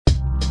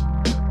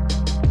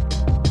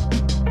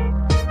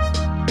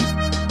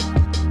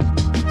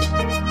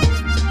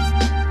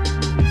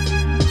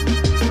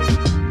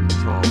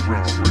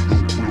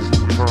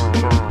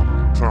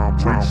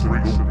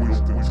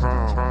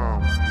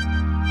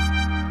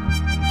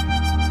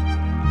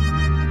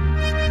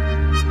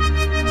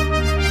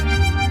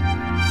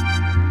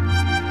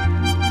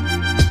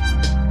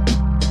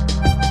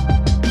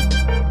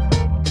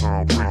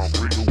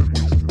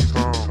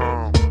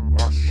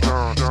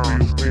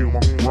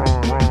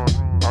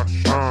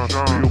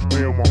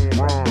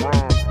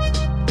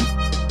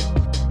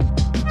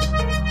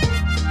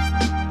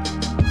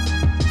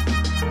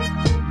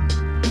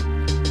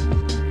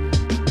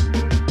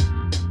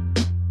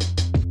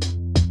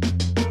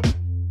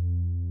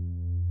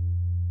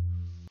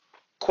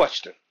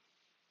Question: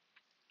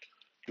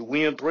 do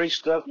we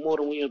embrace death more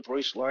than we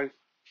embrace life?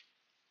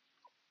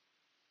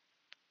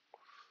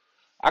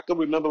 I can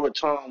remember a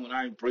time when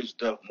I embraced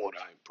death more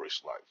than I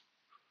embraced life.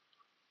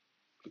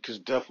 Because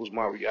death was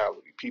my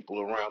reality. People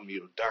around me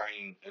are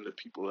dying, and the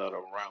people that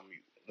are around me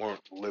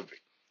weren't living.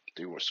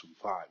 They were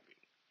surviving.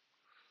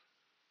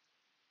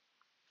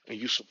 And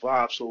you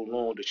survive so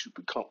long that you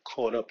become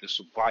caught up in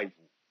survival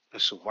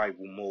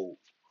mode.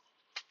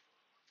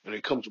 And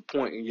there comes a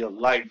point in your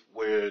life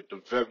where the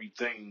very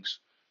things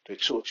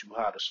that taught you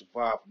how to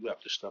survive, you have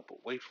to step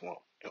away from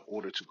in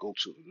order to go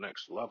to the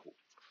next level.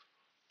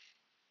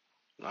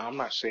 Now, I'm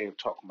not saying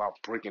talking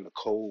about breaking the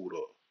code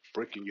or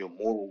breaking your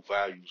moral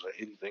values or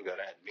anything of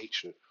that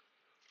nature,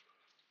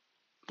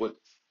 but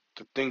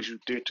the things you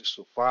did to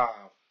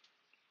survive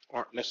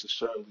aren't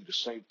necessarily the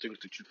same things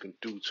that you can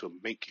do to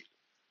make it.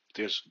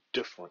 There's a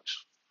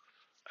difference.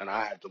 And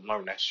I had to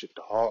learn that shit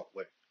the hard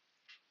way.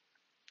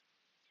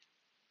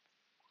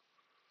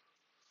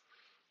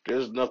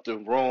 There's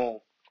nothing wrong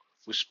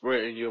with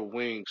spreading your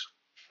wings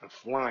and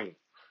flying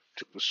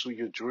to pursue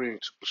your dream,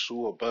 to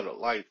pursue a better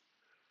life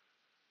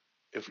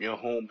if your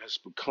home has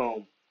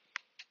become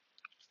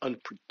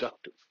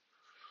unproductive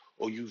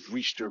or you've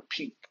reached your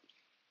peak.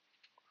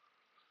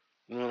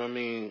 You know what I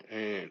mean?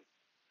 And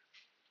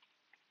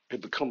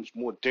it becomes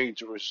more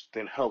dangerous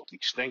than healthy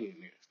staying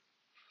there.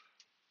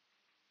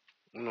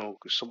 You know,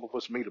 because some of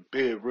us made a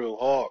bid real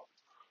hard.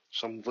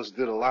 Some of us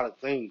did a lot of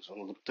things,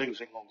 and the things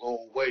ain't gonna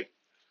go away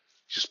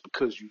just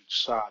because you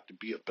decide to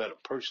be a better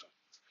person.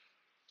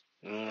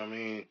 You know what I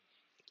mean?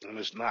 And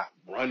it's not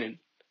running,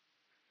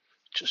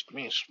 just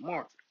being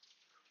smart.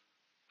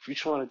 If you're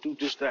trying to do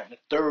this, that, and the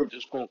third,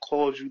 it's going to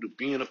cause you to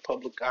be in the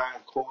public eye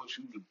and cause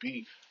you to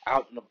be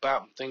out and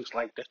about and things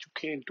like that. You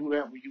can't do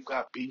that when you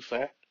got beef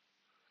at.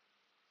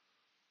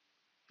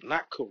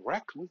 Not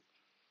correctly.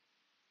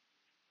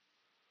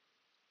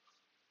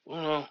 You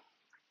know,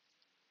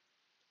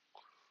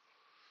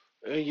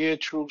 and yeah,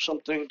 true,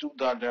 some things do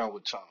die down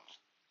with time.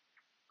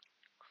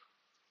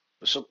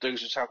 But some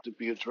things just have to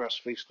be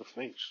addressed face to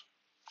face.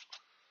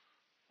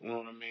 You know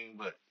what I mean?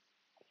 But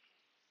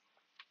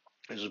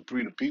there's a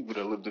breed of people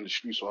that lived in the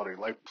streets all their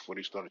life before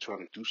they started trying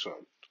to do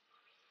something.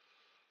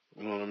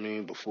 You know what I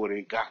mean? Before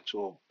they got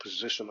into a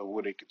position of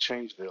where they could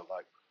change their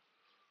life.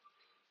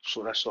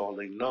 So that's all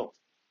they know.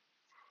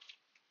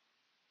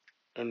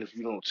 And if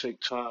you don't take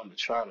time to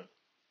try to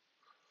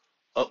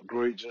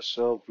upgrade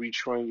yourself,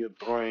 retrain your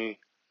brain,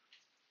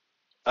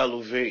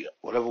 elevate,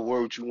 whatever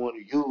word you want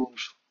to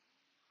use,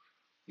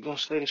 you're gonna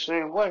stay the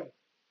same way.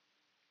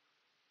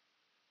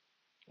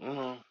 You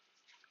know,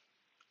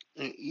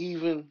 and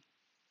even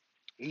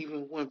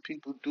when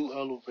people do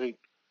elevate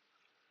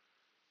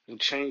and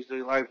change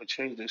their life and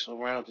change their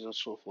surroundings and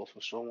so forth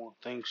and so on,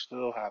 things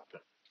still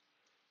happen.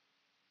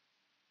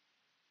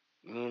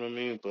 You know what I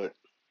mean? But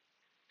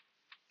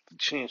the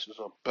chances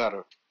are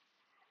better.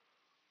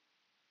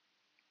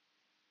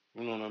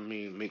 You know what I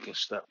mean? Making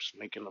steps,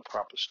 making the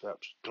proper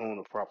steps, doing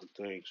the proper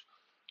things.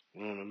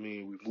 You know what I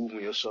mean?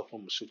 Removing yourself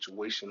from a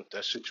situation if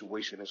that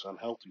situation is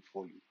unhealthy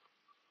for you.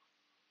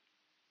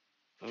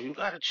 And you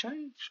gotta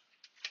change.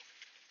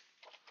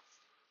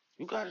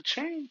 You gotta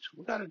change.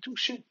 We gotta do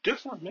shit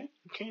different, man.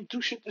 You can't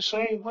do shit the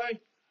same way.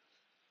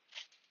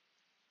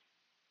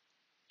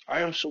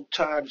 I am so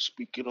tired of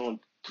speaking on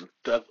the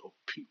death of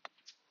people.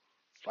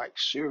 Like,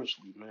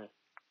 seriously, man.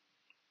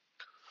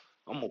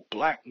 I'm a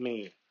black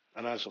man.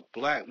 And as a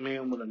black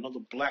man, when another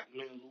black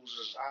man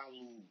loses, I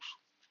lose.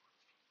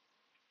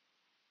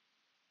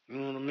 You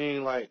know what I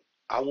mean? Like,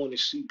 I want to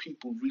see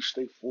people reach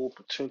their full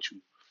potential.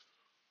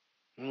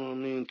 You know what I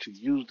mean? To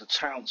use the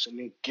talents and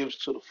their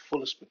gifts to the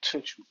fullest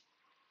potential.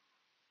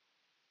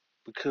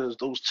 Because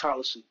those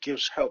talents and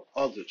gifts help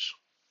others.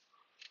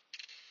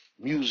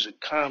 Music,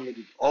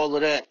 comedy, all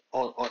of that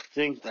are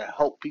things that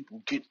help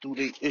people get through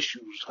their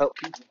issues, help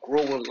people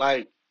grow in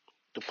life.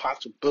 The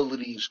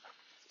possibilities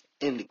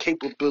and the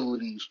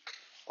capabilities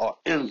are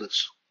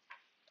endless,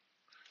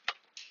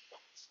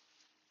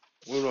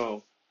 you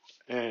know,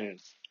 and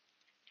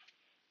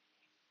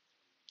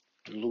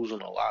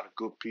losing a lot of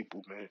good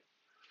people, man,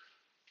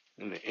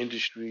 in the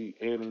industry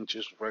and in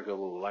just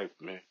regular life,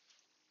 man,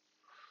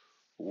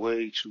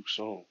 way too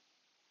soon.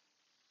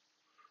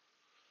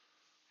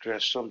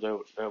 There's some there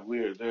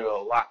are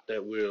a lot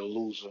that we're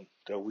losing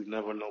that we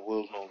never know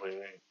will know their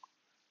name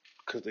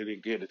because they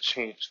didn't get a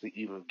chance to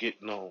even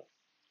get known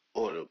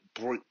or to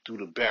break through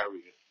the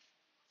barrier.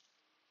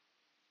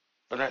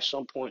 But at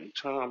some point in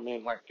time,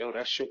 man, like, yo,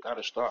 that shit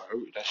gotta start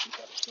hurting. That shit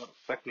gotta start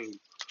affecting you.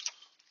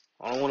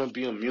 I don't wanna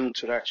be immune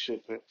to that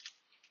shit, man.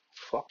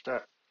 Fuck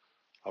that.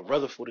 I'd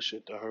rather for the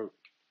shit to hurt.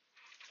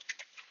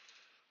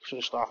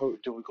 Shit start hurting,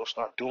 then we gonna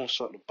start doing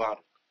something about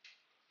it.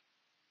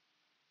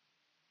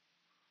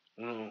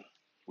 You know,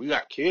 we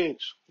got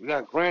kids. We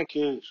got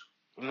grandkids.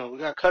 You know, we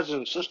got cousins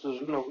and sisters.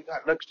 You know, we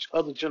got next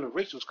other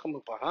generations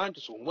coming behind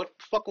us. And what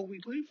the fuck are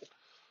we leaving?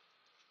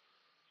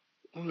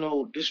 You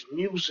know, this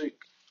music,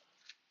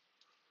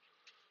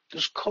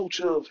 this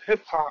culture of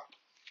hip hop,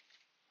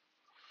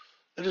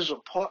 it is a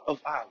part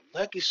of our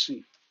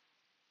legacy.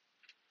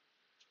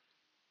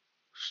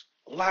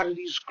 A lot of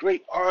these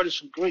great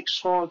artists and great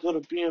songs that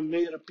are being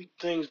made are big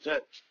things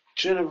that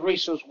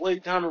generations way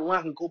down the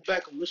line can go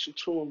back and listen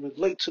to and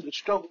relate to the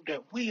struggle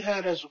that we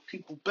had as a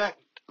people back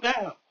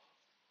now.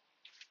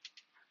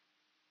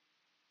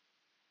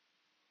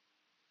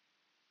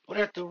 But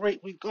at the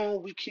rate we go,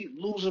 we keep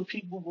losing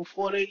people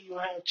before they even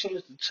have a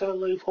chance to tell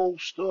their whole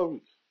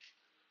story,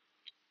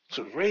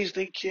 to raise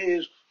their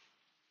kids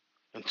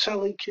and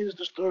tell their kids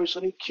the story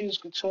so their kids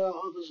can tell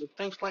others and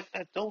things like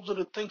that. Those are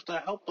the things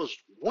that help us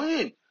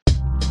win.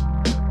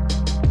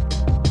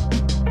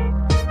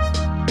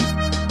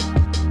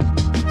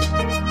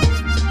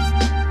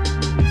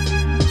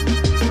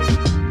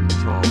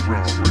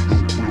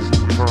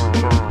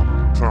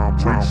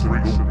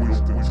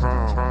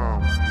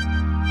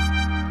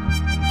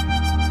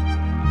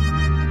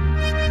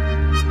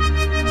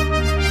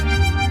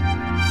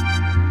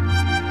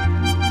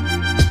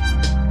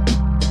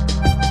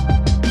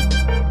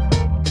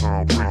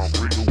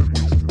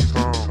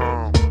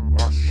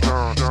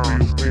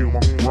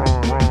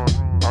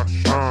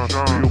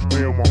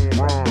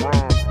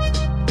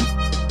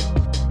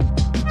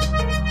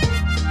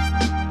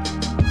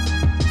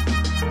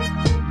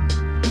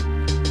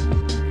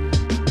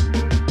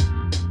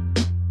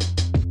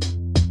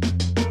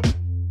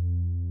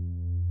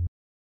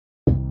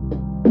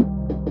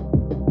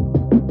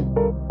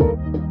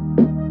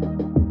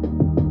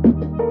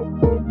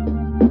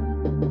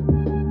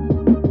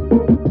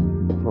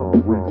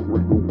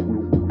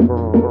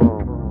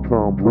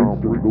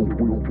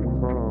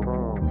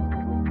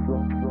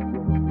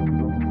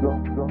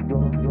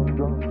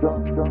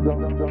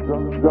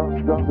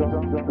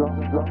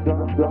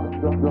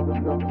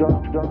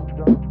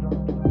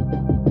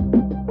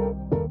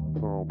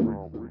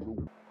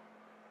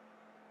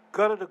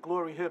 Gutter to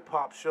Glory Hip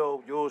Hop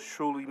Show. Yours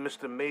truly,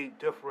 Mr. Made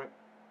Different.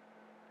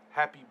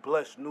 Happy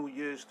blessed New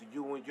Year's to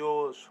you and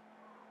yours.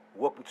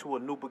 Welcome to a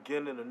new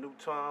beginning, a new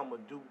time, a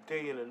new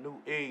day, and a new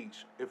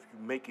age, if you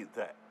make it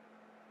that.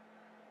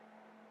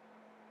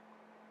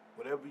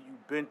 Whatever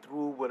you've been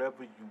through,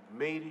 whatever you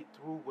made it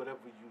through, whatever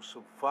you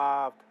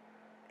survived,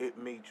 it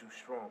made you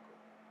stronger.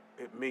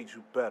 It made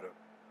you better.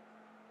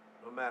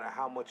 No matter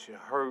how much it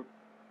hurt,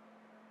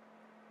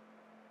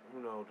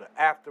 the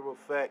after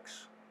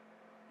effects,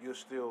 you're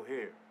still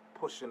here,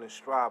 pushing and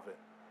striving.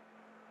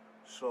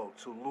 So,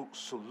 salute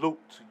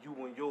to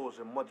you and yours,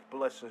 and much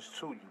blessings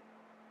to you.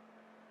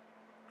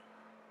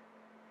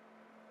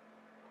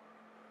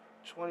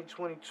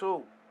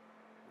 2022,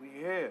 we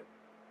here.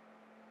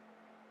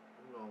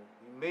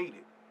 We made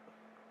it.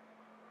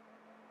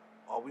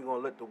 Are we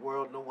going to let the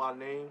world know our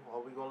name?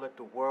 Are we going to let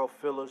the world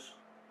feel us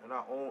in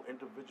our own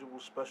individual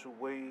special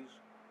ways,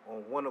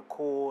 on one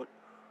accord?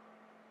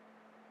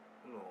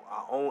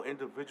 Our own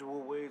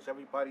individual ways.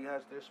 Everybody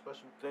has their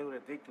special thing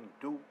that they can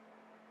do,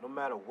 no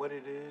matter what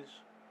it is.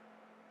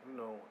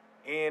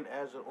 And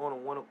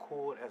on one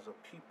accord as a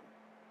people.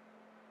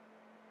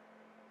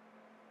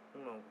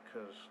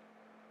 Because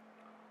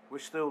we're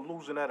still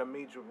losing at a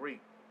major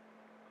rate.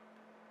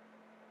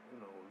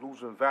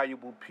 Losing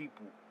valuable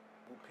people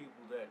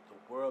that the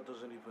world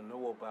doesn't even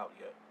know about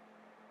yet.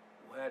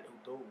 We're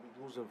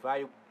losing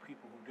valuable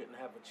people who didn't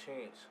have a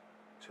chance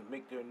to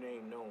make their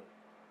name known,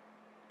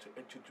 to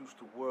introduce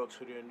the world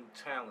to their new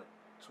talent,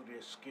 to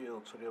their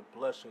skill, to their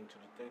blessing, to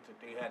the things that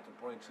they had to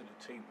bring to the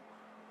table.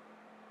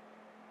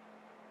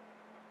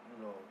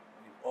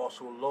 We've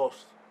also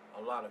lost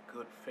a lot of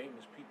good,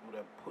 famous people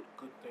that put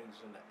good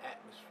things in the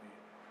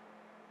atmosphere,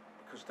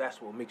 because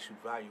that's what makes you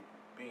valuable.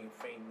 Being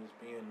famous,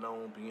 being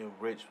known, being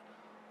rich,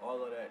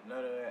 all of that,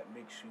 none of that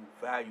makes you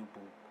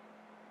valuable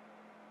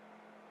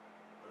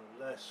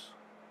unless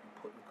you're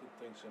putting good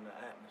things in the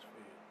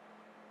atmosphere.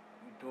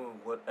 You're doing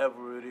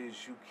whatever it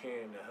is you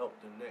can to help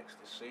the next,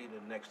 to say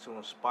the next, to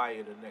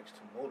inspire the next,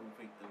 to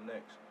motivate the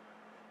next,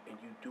 and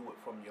you do it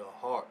from your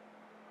heart.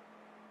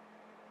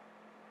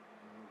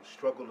 The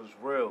struggle is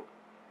real.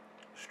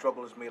 The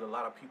struggle has made a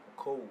lot of people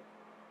cold.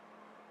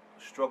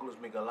 The struggle has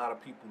made a lot of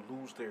people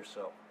lose their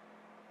self.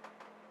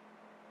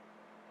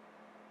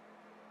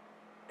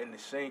 And the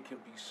same can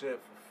be said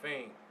for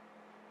fame.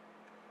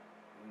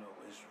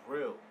 It's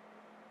real.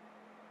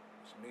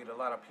 It's made a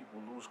lot of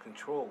people lose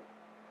control.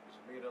 It's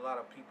made a lot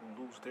of people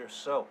lose their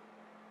self.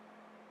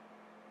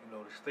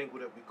 This thing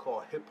that we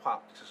call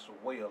hip-hop, this is a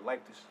way of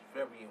life. This is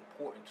very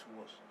important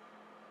to us.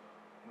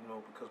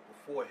 Because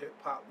before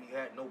hip-hop, we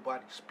had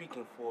nobody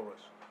speaking for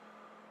us.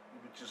 We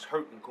were just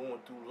hurting, going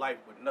through life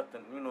with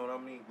nothing,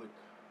 with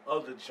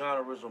other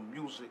genres of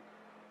music.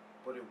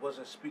 But it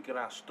wasn't speaking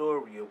our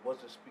story. It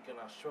wasn't speaking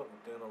our struggle.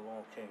 Then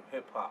along came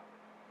hip-hop.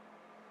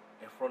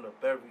 And from the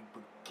very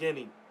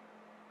beginning,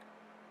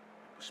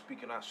 it was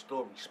speaking our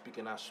story,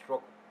 speaking our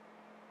struggle.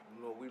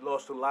 We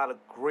lost a lot of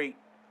great,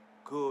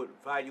 good,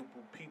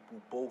 valuable people,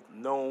 both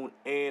known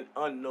and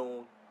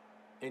unknown,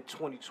 in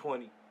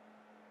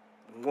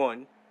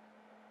 2021.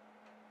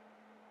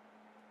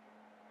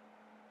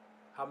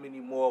 How many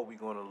more are we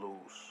going to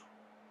lose?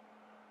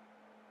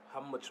 How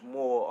much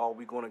more are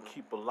we going to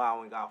keep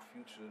allowing our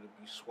future to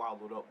be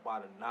swallowed up by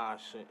the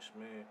nonsense,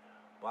 man,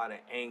 by the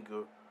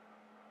anger,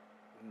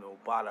 You know,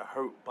 by the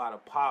hurt, by the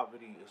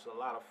poverty. It's a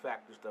lot of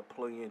factors that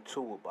play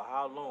into it. But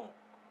how long?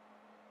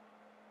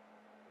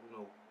 You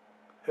know,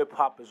 hip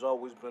hop has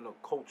always been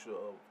a culture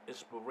of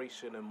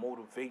inspiration and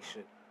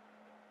motivation.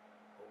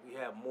 We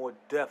have more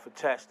death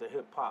attached to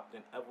hip hop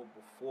than ever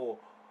before.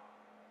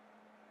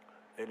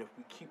 And if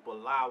we keep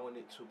allowing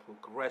it to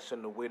progress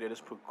in the way that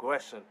it's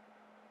progressing,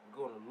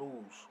 we're going to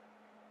lose.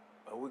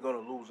 And we're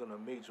going to lose in a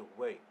major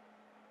way.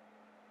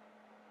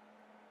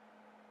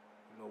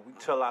 You know, we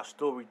tell our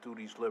story through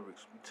these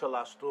lyrics. We tell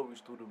our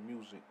stories through the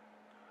music,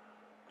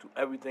 to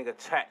everything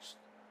attached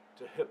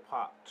to hip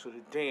hop, to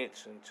the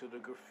dancing, to the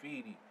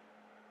graffiti,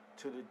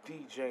 to the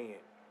DJing.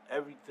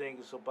 Everything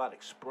is about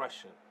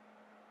expression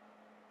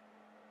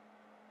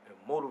and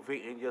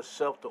motivating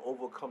yourself to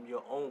overcome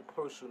your own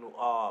personal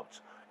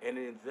odds. And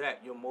in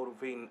that, you're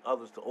motivating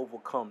others to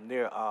overcome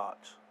their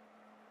odds.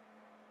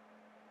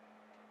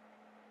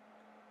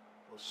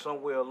 But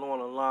somewhere along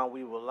the line,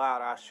 we've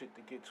allowed our shit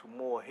to get to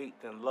more hate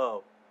than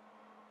love,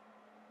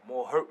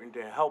 more hurting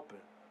than helping.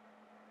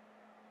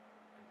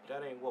 And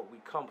that ain't what we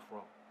come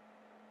from.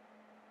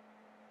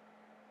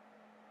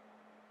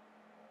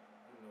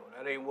 You know,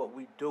 that ain't what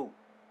we do.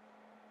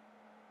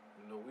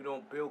 You know, we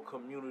don't build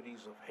communities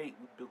of hate.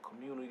 We build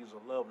communities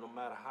of love. No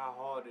matter how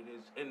hard it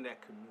is in that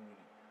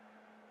community,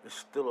 there's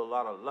still a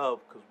lot of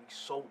love because we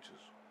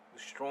soldiers.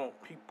 We're strong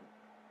people.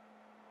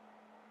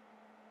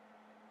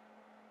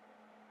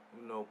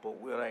 You know,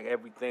 but we're like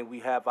everything. We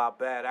have our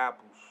bad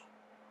apples.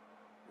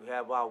 We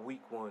have our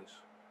weak ones.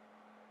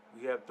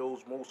 We have those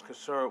most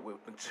concerned with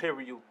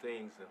material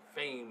things and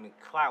fame and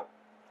clout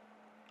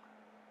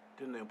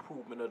than the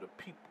improvement of the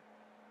people.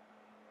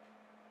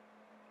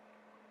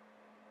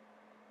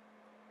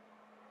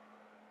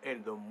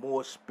 And the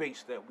more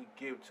space that we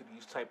give to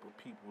these type of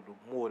people,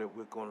 the more that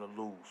we're going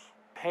to lose.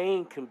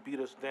 Pain can beat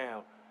us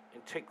down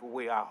and take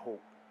away our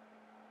hope.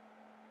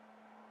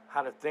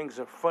 How the things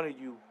in front of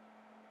you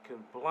can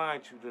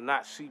blind you to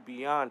not see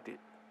beyond it.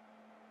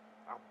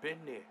 I've been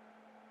there.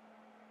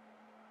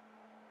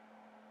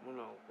 You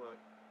know, but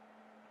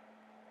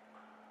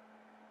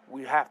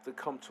we have to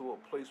come to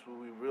a place where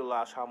we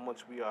realize how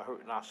much we are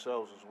hurting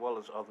ourselves as well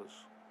as others.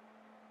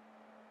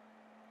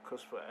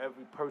 Because for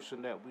every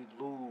person that we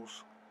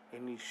lose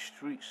in these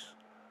streets,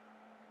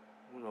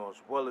 you know,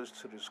 as well as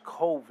to this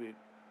COVID,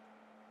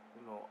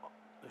 you know,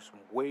 it's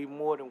way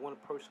more than one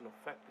person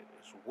affected.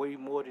 It's way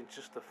more than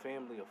just the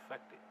family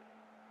affected.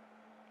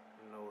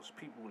 You know, it's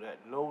people that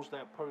knows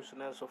that person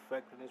that's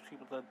affected. There's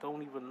people that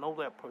don't even know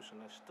that person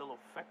that's still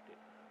affected.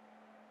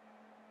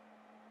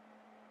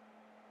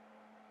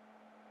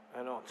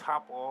 And on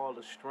top of all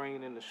the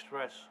strain and the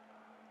stress,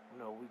 you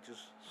know, we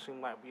just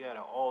seem like we at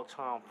an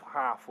all-time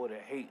high for the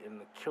hate and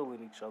the killing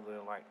each other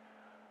and like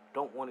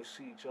don't want to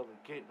see each other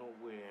get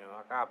nowhere. And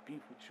I got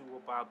beef with you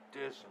about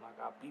this and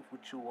I got beef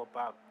with you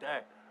about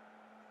that.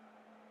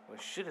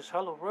 But shit is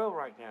hella real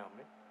right now,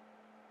 man.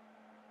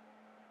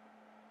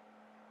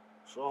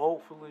 So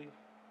hopefully,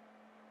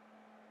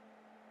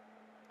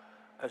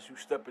 as you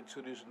step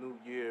into this new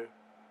year,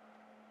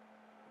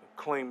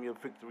 claim your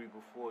victory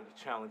before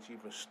the challenge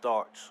even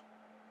starts.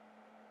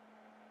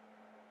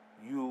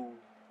 You,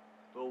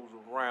 those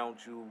around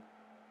you,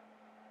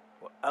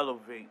 will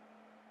elevate,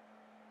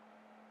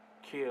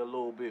 care a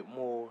little bit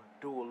more,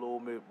 do a little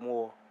bit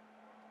more,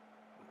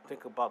 and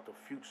think about the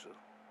future.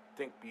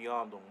 Think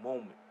beyond the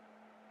moment,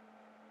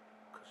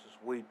 because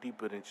it's way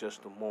deeper than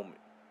just the moment.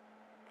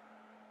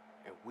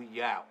 And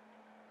we out.